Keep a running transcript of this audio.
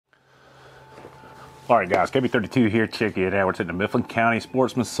All right, guys, KB32 here. Check it out. We're at the Mifflin County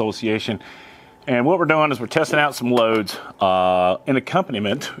Sportsman's Association. And what we're doing is we're testing out some loads in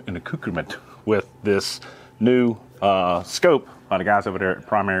accompaniment with this new scope by the guys over there at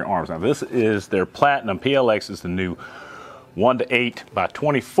Primary Arms. Now, this is their Platinum PLX. Is the new 1:8 by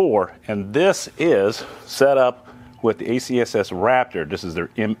 24, and this is set up with the ACSS Raptor. This is their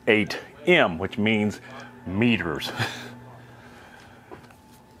M8M, which means meters.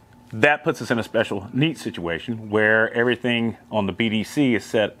 That puts us in a special neat situation where everything on the BDC is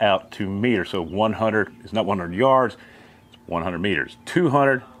set out to meters. So 100 is not 100 yards, it's 100 meters.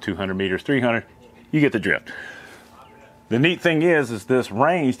 200, 200 meters, 300, you get the drift. The neat thing is this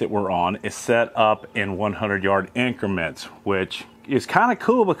range that we're on is set up in 100-yard increments, which is kind of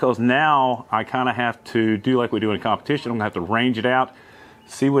cool because now I kind of have to do like we do in a competition. I'm gonna have to range it out,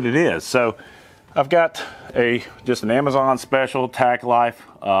 see what it is. So I've got just an Amazon special Tack Life.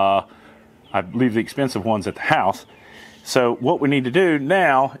 I leave the expensive ones at the house. So what we need to do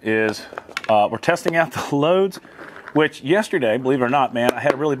now is we're testing out the loads, which yesterday, believe it or not, man, I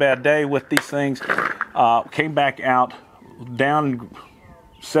had a really bad day with these things. Came back out,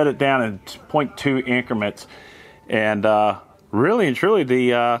 set it down in 0.2 increments, and really and truly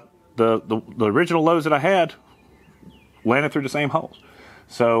the original loads that I had landed through the same holes.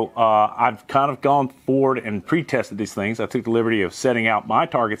 So I've kind of gone forward and pre-tested these things. I took the liberty of setting out my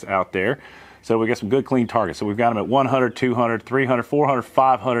targets out there. So we got some good clean targets. So we've got them at 100, 200, 300, 400,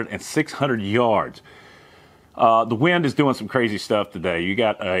 500, and 600 yards. The wind is doing some crazy stuff today. You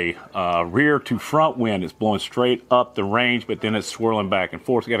got a rear to front wind that's blowing straight up the range, but then it's swirling back and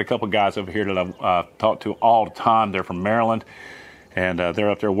forth. We got a couple guys over here that I've talked to all the time. They're from Maryland, and they're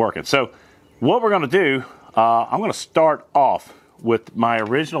up there working. So what we're going to do, I'm going to start off with my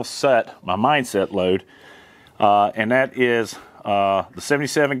original set, my mindset load, and that is the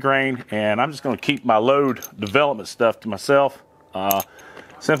 77 grain, and I'm just going to keep my load development stuff to myself,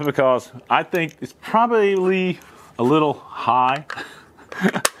 simply because I think it's probably a little high,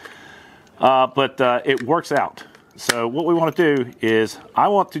 but it works out. So what we want to do is I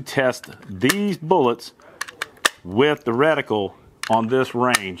want to test these bullets with the reticle on this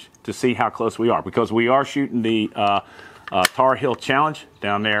range to see how close we are, because we are shooting the Tar Heel Challenge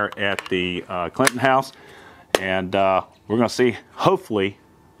down there at the Clinton House, and we're going to see, hopefully,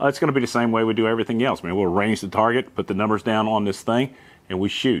 it's going to be the same way we do everything else. I mean, we'll range the target, put the numbers down on this thing, and we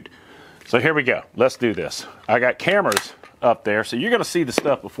shoot. So here we go. Let's do this. I got cameras up there, so you're going to see the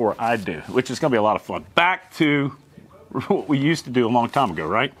stuff before I do, which is going to be a lot of fun. Back to what we used to do a long time ago,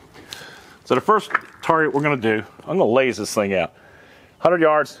 right? So the first target we're going to do, I'm going to laze this thing out. 100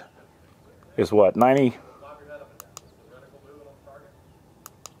 yards is what,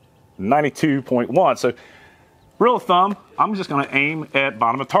 92.1. So rule of thumb, I'm just going to aim at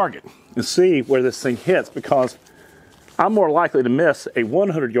bottom of target and see where this thing hits, because I'm more likely to miss a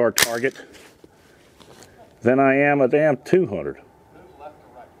 100-yard target than I am a damn 200.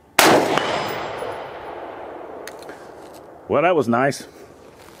 Well, that was nice.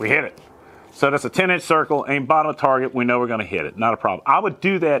 We hit it. So that's a 10-inch circle, aim bottom of target. We know we're going to hit it. Not a problem. I would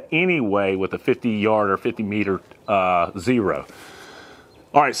do that anyway with a 50-yard or 50-meter zero.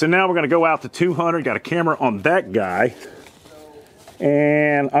 All right, so now we're going to go out to 200. Got a camera on that guy.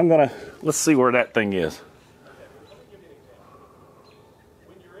 And I'm going to, let's see where that thing is.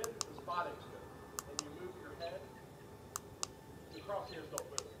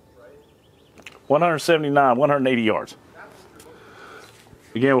 179, 180 yards.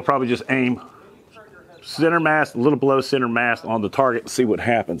 Again, we'll probably just aim center mass, a little below center mass on the target and see what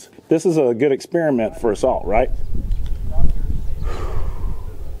happens. This is a good experiment for assault, right?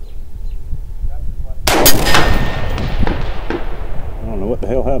 I don't know what the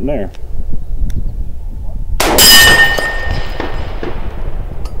hell happened there.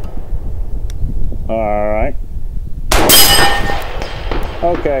 All right.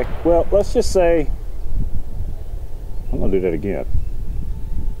 Okay, well, let's just say, I'm gonna do that again.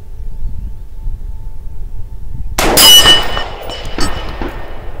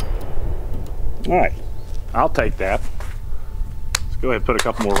 All right, I'll take that. Let's go ahead and put a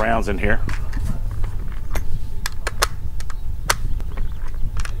couple more rounds in here.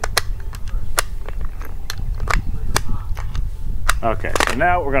 Okay, so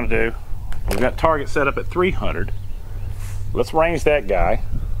now what we're gonna do, we've got target set up at 300. Let's range that guy.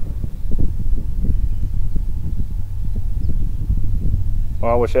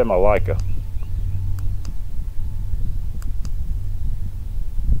 Well, I wish I had my Leica.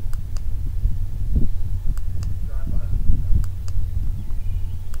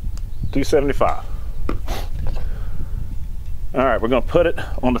 .275. All right, we're gonna put it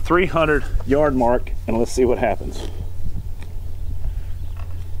on the 300 yard mark and let's see what happens.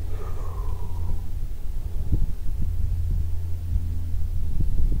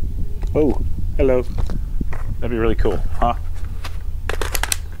 Oh, hello. That'd be really cool, huh?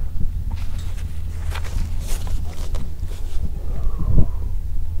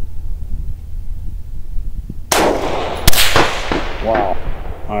 Wow.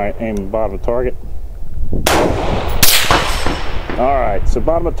 All right, aim bottom of target. All right, so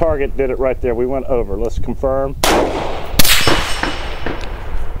bottom of target did it right there. We went over. Let's confirm.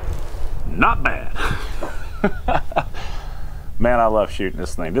 Not bad. Man, I love shooting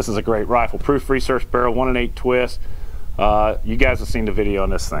this thing. This is a great rifle. Proof research barrel, 1 1/8 twist. You guys have seen the video on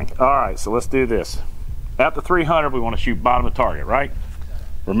this thing. All right, so let's do this. At the 300, we want to shoot bottom of target, right?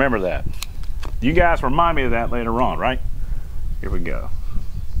 Remember that. You guys remind me of that later on, right? Here we go.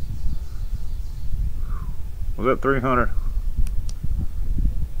 Was that 300?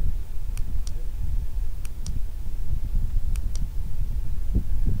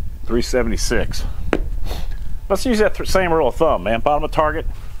 .376. Let's use that same rule of thumb, man. Bottom of target,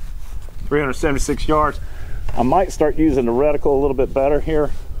 376 yards. I might start using the reticle a little bit better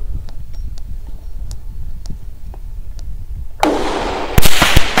here.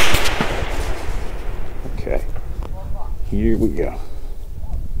 Okay, here we go.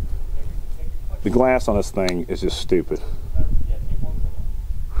 The glass on this thing is just stupid.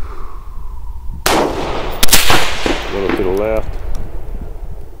 A little to the left.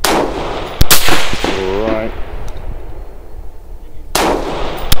 Right.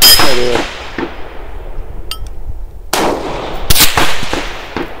 There it is.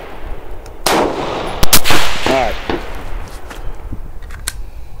 All right.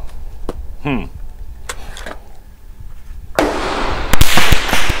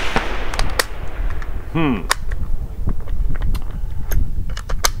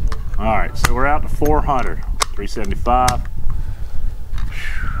 All right, so we're out to 400, 375.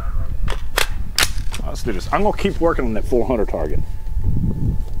 Let's do this. I'm gonna keep working on that 400 target.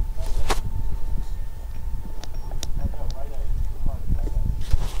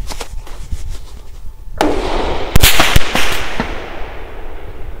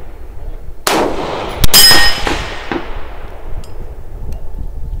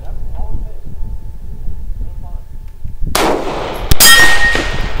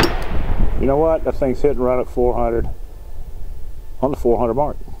 You know what? That thing's hitting right at 400, on the 400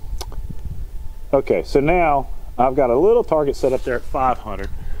 mark. Okay, so now I've got a little target set up there at 500.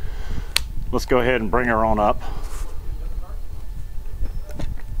 Let's go ahead and bring her on up.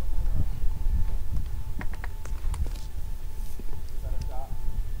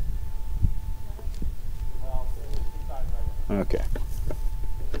 Okay.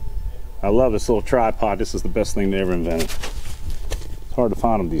 I love this little tripod. This is the best thing they ever invented. It's hard to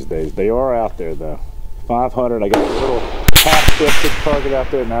find them these days. They are out there though. 500, I got a little half IPSC target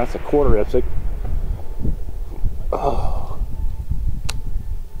out there. Now it's a quarter IPSC. Oh.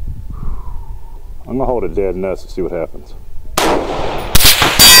 I'm gonna hold it dead nuts and see what happens.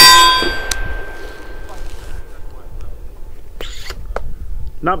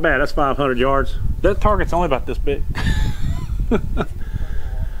 Not bad, that's 500 yards. That target's only about this big.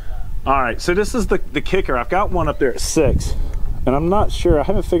 All right, so this is the kicker. I've got one up there at 6, and I'm not sure, I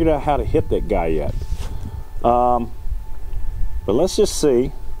haven't figured out how to hit that guy yet. But let's just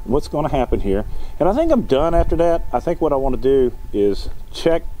see what's going to happen here. And I think I'm done after that. I think what I want to do is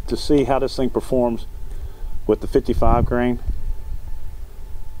check to see how this thing performs with the 55 grain.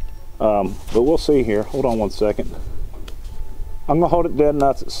 But we'll see here. Hold on one second. I'm going to hold it dead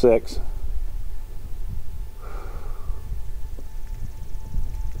nuts at 6.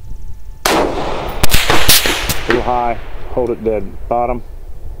 A little high. Hold it dead bottom.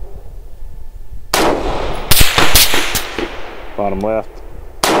 Bottom left.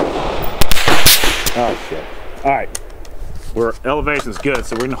 Oh shit. All right. Our elevation's good,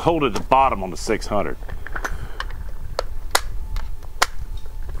 so we're gonna hold it at the bottom on the 600.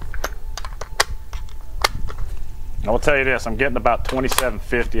 I will tell you this, I'm getting about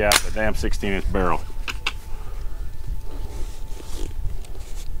 2750 out of the damn 16-inch barrel.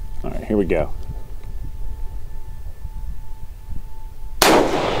 All right, here we go.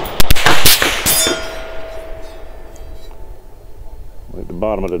 At the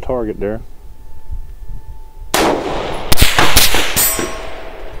bottom of the target there.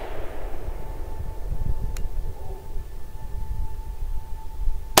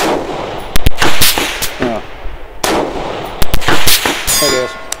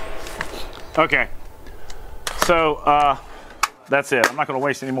 Okay, so that's it. I'm not going to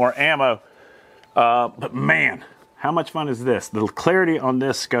waste any more ammo, but man, how much fun is this? The clarity on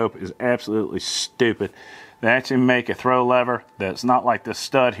this scope is absolutely stupid. They actually make a throw lever that's not like this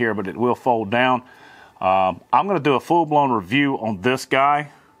stud here, but it will fold down. I'm going to do a full-blown review on this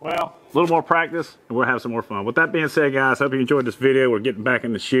guy. Well, a little more practice, and we'll have some more fun. With that being said, guys, hope you enjoyed this video. We're getting back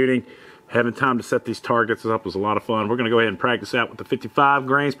into shooting. Having time to set these targets up was a lot of fun. We're going to go ahead and practice out with the 55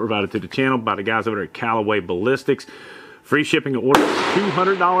 grains provided to the channel by the guys over there at Callaway Ballistics. Free shipping and orders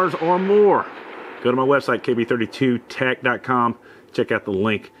 $200 or more. Go to my website, kb32tech.com. Check out the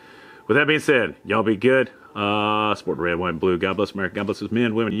link. With that being said, y'all be good. Sport red, white, and blue. God bless America. God bless his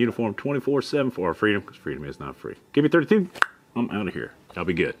men, women in uniform 24/7 for our freedom, because freedom is not free. KB32, I'm out of here. Y'all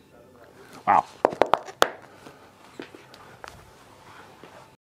be good. Wow.